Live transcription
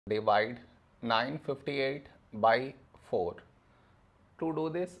divide 958 by 4. To do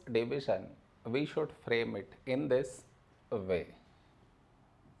this division, we should frame it in this way.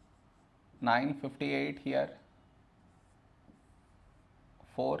 958 here,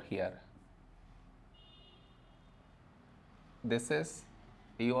 4 here. This is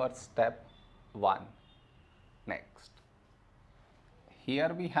your step 1. Next,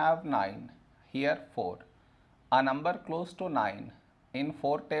 here we have 9, here 4. A number close to 9 in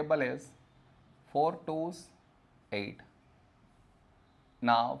 4 table is 4 2's 8.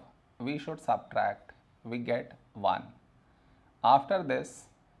 Now we should subtract, we get 1. After this,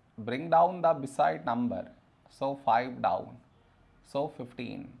 bring down the beside number, so 5 down, so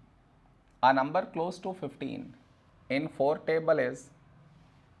 15. A number close to 15 in 4 table is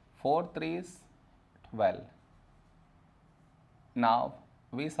 4 3's 12. Now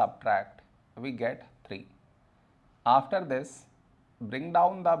we subtract, we get 3. After this, bring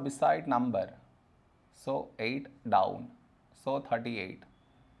down the beside number, so 8 down, so 38.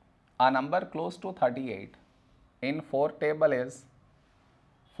 A number close to 38 in 4 table is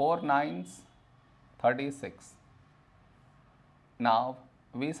 4 9's 36. Now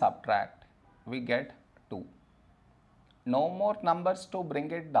we subtract, we get 2. No more numbers to bring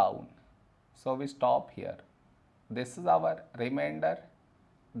it down, so we stop here. This is our remainder,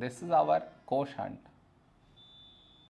 this is our quotient.